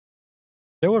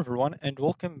Hello everyone and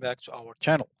welcome back to our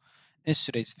channel. In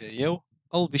today's video,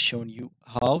 I'll be showing you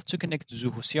how to connect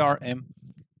Zoho CRM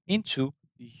into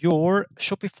your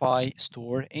Shopify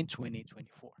store in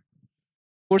 2024.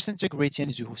 Of course, integrating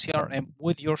Zoho CRM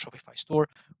with your Shopify store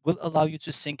will allow you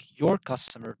to sync your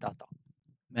customer data,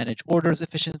 manage orders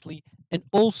efficiently, and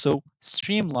also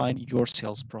streamline your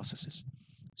sales processes.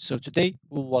 So today,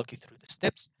 we'll walk you through the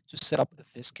steps to set up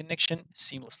this connection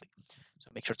seamlessly. So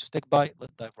make sure to stick by.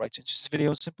 Let's dive right into this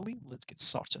video. Simply, let's get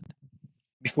started.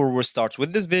 Before we start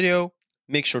with this video,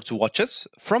 make sure to watch us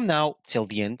from now till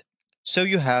the end so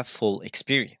you have full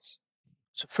experience.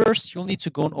 So first, you'll need to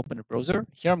go and open a browser.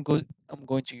 Here, I'm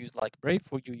going to use like Brave.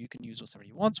 For you, you can use whatever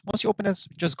you want. Once you open this,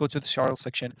 just go to the URL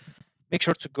section. Make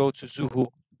sure to go to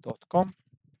zoho.com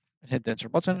and hit the enter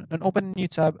button and open a new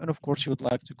tab. And of course, you would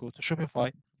like to go to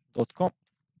shopify.com.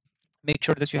 Make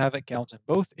sure that you have accounts in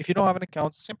both. If you don't have an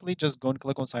account, simply just go and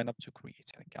click on sign up to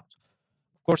create an account.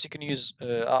 Of course, you can use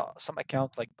some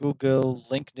account like Google,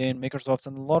 LinkedIn, Microsoft,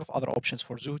 and a lot of other options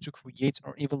for Zoho to create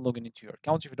or even log in into your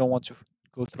account if you don't want to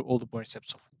go through all the boring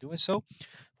steps of doing so.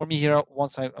 For me here,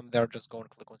 once I'm there, just go and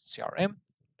click on CRM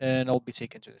and I'll be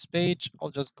taken to this page.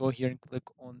 I'll just go here and click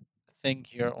on the thing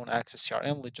here on Access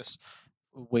CRM. Let's just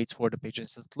wait for the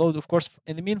pages to load. Of course,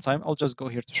 in the meantime, I'll just go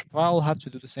here to Shopify. I'll have to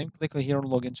do the same. Click here on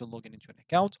login to log in into an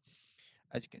account.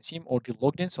 As you can see, I'm already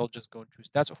logged in, so I'll just go and choose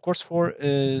that. Of course, for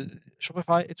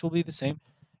Shopify, it will be the same.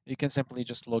 You can simply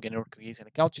just log in or create an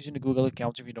account using the Google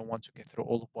account if you don't want to get through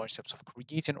all the boring steps of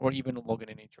creating or even logging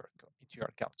in into your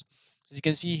account. As you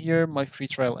can see here, my free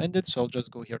trial ended, so I'll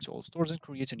just go here to all stores and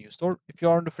create a new store. If you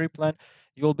are on the free plan,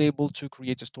 you'll be able to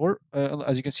create a store.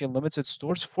 As you can see, unlimited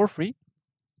stores for free.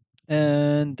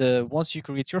 And once you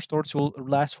create your store, it will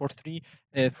last for three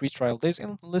free trial days.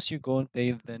 And unless you go and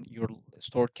pay, then your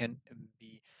store can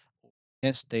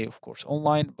stay, of course,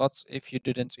 online. But if you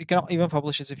didn't, you cannot even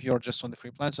publish this if you're just on the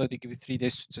free plan. So they give you 3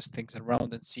 days to test things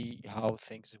around and see how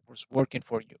things was working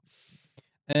for you.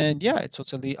 And yeah, it's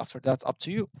totally after that up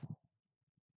to you.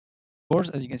 Of course,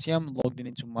 as you can see, I'm logged in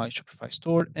into my Shopify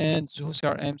store and Zoho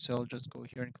CRM. So I'll just go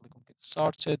here and click on get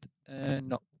started. And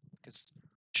no, because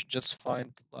I should just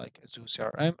find like a Zoho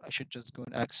CRM. I should just go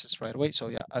and access right away. So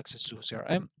yeah, access Zoho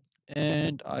CRM.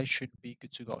 And I should be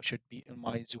good to go. I should be in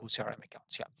my Zoho CRM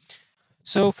account. Yeah.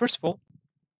 So first of all,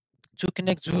 to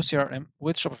connect Zoho CRM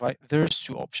with Shopify, there's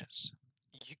two options.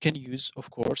 You can use, of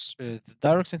course, the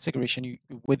direct integration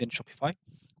within Shopify,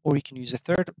 or you can use a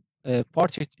third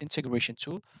party integration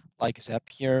tool like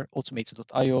Zapier,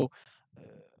 Automated.io, uh,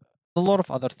 a lot of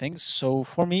other things. So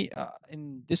for me,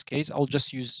 in this case, I'll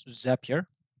just use Zapier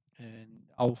and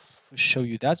I'll show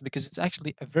you that because it's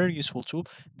actually a very useful tool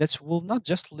that will not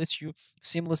just let you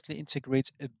seamlessly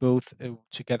integrate both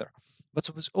together, but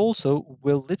it also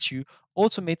will let you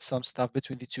automate some stuff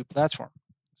between the two platforms.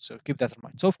 So keep that in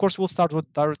mind. So of course, we'll start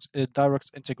with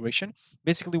direct integration.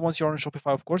 Basically, once you're on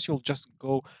Shopify, of course, you'll just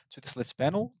go to this list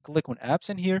panel, click on apps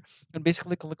in here, and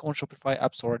basically click on Shopify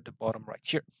App Store at the bottom right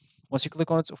here. Once you click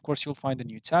on it, of course, you'll find a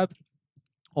new tab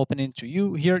open into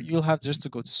you. Here, you'll have just to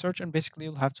go to search and basically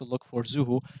you'll have to look for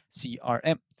Zoho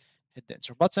CRM. Hit the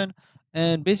enter button.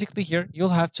 And basically here, you'll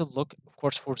have to look, of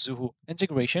course, for Zoho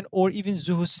integration or even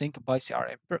Zoho Sync by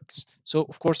CRM perks. So,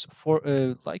 of course, for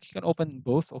like you can open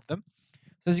both of them.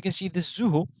 So as you can see, this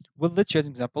Zoho will let you, as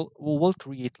an example, will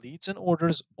create leads and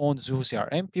orders on Zoho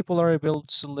CRM. People are able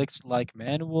to select like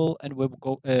manual and web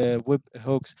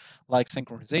hooks like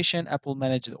synchronization. App will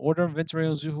manage the order inventory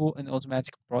on Zoho and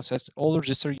automatic process all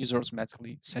registered users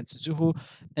automatically sent to Zoho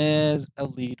as a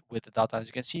lead with the data, as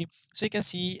you can see. So you can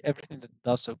see everything that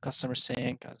does. So customer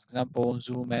sync, as example,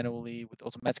 Zoho manually with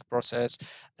automatic process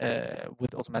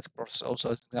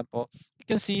also as example. You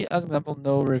can see as example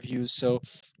no reviews. So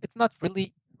it's not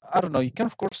really, I don't know, you can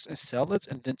of course install it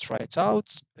and then try it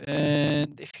out.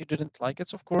 And if you didn't like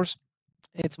it, of course,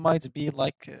 it might be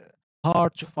like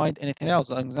hard to find anything else.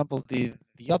 An example, the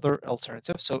other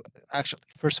alternative. So actually,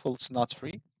 first of all, it's not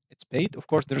free. It's paid. Of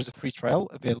course, there's a free trial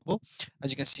available,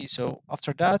 as you can see. So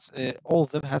after that, all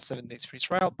of them has 7 days free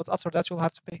trial. But after that, you'll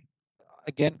have to pay.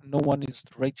 Again, no one is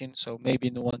rating, so maybe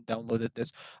no one downloaded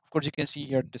this. Of course, you can see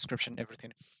here description,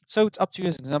 everything. So it's up to you.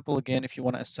 As an example, again, if you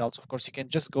want to install, so of course you can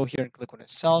just go here and click on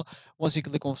install. Once you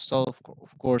click on install,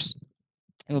 of course,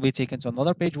 it will be taken to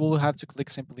another page. We'll have to click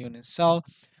simply on install,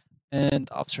 and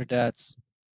after that,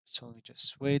 so let me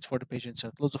just wait for the page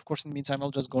until it loads. Of course, in the meantime, I'll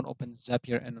just go and open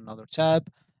Zapier in another tab.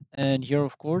 And here,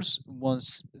 of course,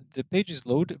 once the page is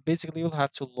loaded, basically you'll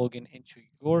have to log in into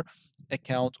your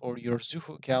account or your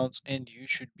Zoho account, and you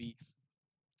should be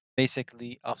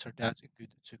basically after that good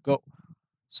to go.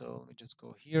 So let me just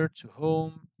go here to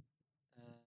home.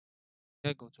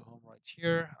 Yeah, go to home right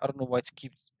here. I don't know why it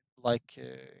keeps like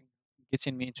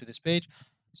getting me into this page.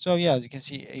 So yeah, as you can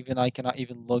see, even I cannot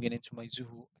even log in into my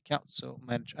Zoho account. So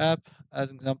manage app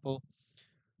as example.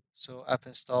 So app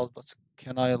installed, but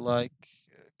can I like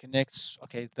connect?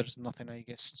 Okay, there's nothing I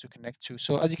guess to connect to.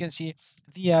 So as you can see,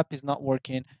 the app is not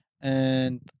working,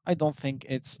 and I don't think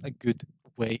it's a good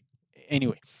way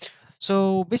anyway.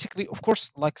 So basically, of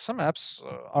course, like some apps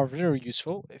are very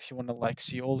useful if you want to like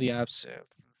see all the apps.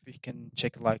 If you can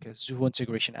check like a Zoho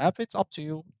integration app, it's up to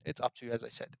you. It's up to you, as I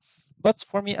said. But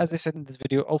for me, as I said in this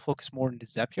video, I'll focus more on the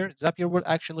Zapier. Zapier will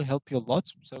actually help you a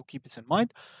lot, so keep this in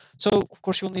mind. So of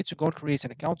course, you'll need to go and create an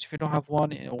account if you don't have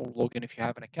one, or log in if you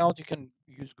have an account. You can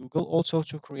use Google also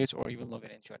to create or even log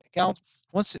in into an account.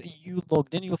 Once you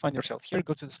logged in, you'll find yourself here.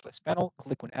 Go to this list panel,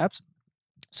 click on apps.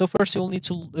 So first you'll need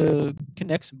to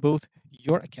connect both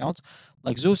your accounts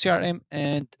like Zoho CRM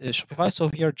and Shopify. So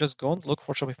here just go and look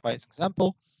for Shopify as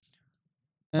example.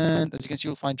 And as you can see,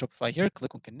 you'll find Shopify here.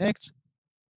 Click on connect.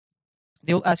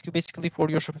 They will ask you basically for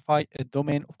your Shopify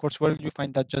domain. Of course, where you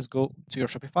find that, just go to your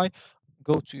Shopify,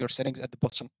 go to your settings at the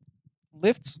bottom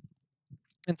left,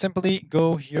 and simply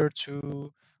go here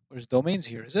to where's domains.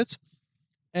 Here is it.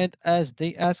 And as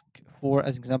they ask for,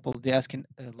 as example, they ask in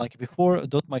like before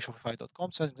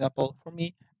 .myshopify.com. So as example, for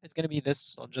me, it's gonna be this.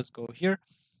 So I'll just go here,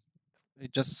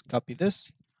 just copy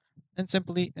this, and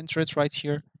simply enter it right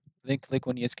here. Then click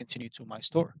on yes, continue to my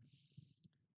store.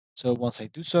 So once I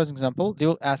do so, as example, they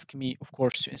will ask me, of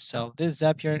course, to install this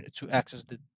Zapier to access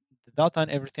the data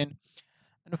and everything.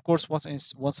 And of course, once I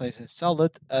install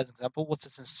it, as example, once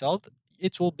it's installed,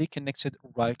 it will be connected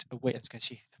right away. As you can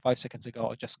see, 5 seconds ago,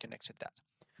 I just connected that.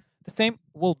 The same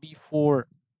will be for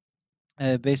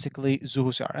basically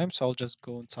Zoho CRM. So I'll just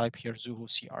go and type here Zoho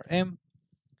CRM.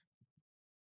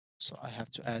 So I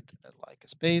have to add like a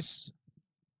space.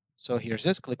 So here's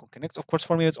this, click on connect. Of course,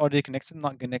 for me, it's already connected. I'm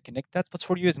not going to connect that. But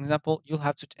for you, as an example, you'll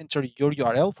have to enter your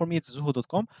URL. For me, it's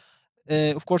zoho.com.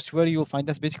 Of course, where you'll find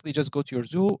this, basically just go to your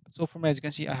Zoho. So for me, as you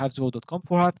can see, I have zoho.com.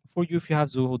 For you, if you have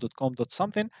zoho.com dot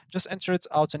something, just enter it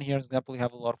out. And here, as an example, you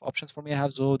have a lot of options. For me, I have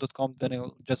zoho.com. Then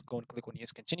I'll just go and click on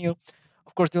yes, continue.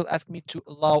 Of course, they'll ask me to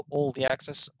allow all the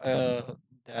access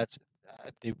that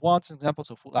they want, for example,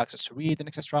 so full access to read and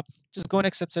etc. Just go and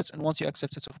accept it. And once you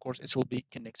accept it, of course, it will be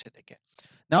connected again.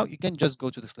 Now you can just go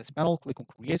to this list panel, click on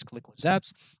create, click on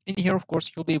Zaps. In here, of course,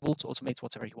 you'll be able to automate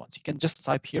whatever you want. You can just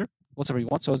type here whatever you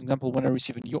want. So, as an example, when I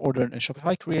receive a new order in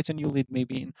Shopify, create a new lead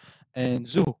maybe in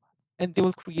Zoho, and they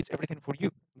will create everything for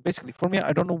you. Basically, for me,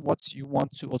 I don't know what you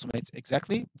want to automate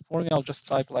exactly. For me, I'll just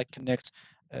type like connect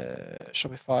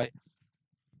Shopify.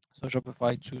 So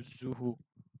Shopify to Zoho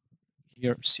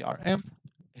here CRM,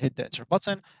 hit the enter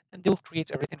button, and they'll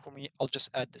create everything for me. I'll just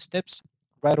add the steps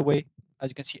right away. As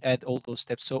you can see, add all those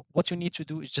steps. So what you need to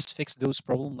do is just fix those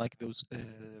problems like those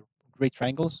gray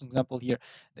triangles. For example, here,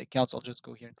 the accounts, I'll just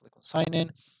go here and click on sign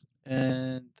in.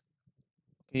 And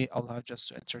okay, I'll have just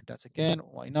to enter that again.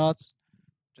 Why not?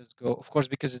 Just go, of course,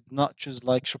 because it's not choose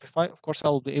like Shopify. Of course,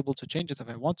 I'll be able to change it if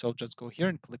I want to. I'll just go here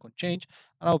and click on change.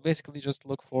 And I'll basically just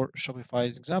look for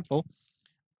Shopify's example.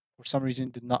 For some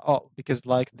reason did not, because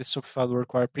like this Shopify will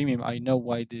require premium. I know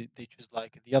why they choose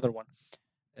like the other one.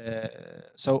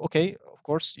 So okay, of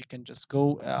course you can just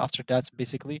go after that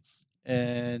basically,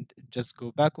 and just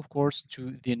go back of course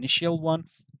to the initial one,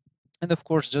 and of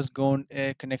course just go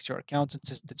and connect your account and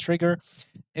set the trigger.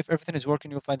 If everything is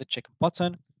working, you'll find the check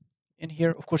button in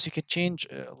here. Of course, you can change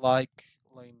like,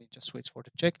 let me just wait for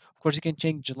the check. Of course, you can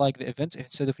change like the events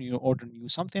instead of you order new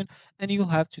something, and you'll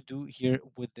have to do here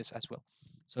with this as well.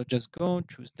 So just go and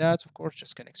choose that. Of course,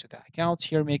 just connect to that account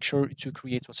here. Make sure to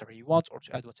create whatever you want or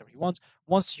to add whatever you want.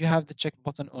 Once you have the check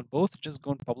button on both, just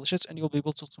go and publish it, and you'll be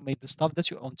able to automate the stuff that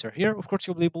you enter here. Of course,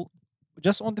 you'll be able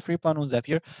just on the free plan on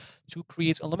Zapier to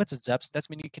create unlimited zaps. That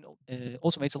means you can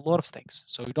automate a lot of things,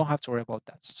 so you don't have to worry about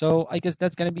that. So I guess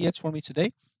that's gonna be it for me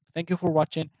today. Thank you for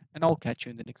watching, and I'll catch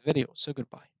you in the next video. So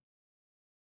goodbye.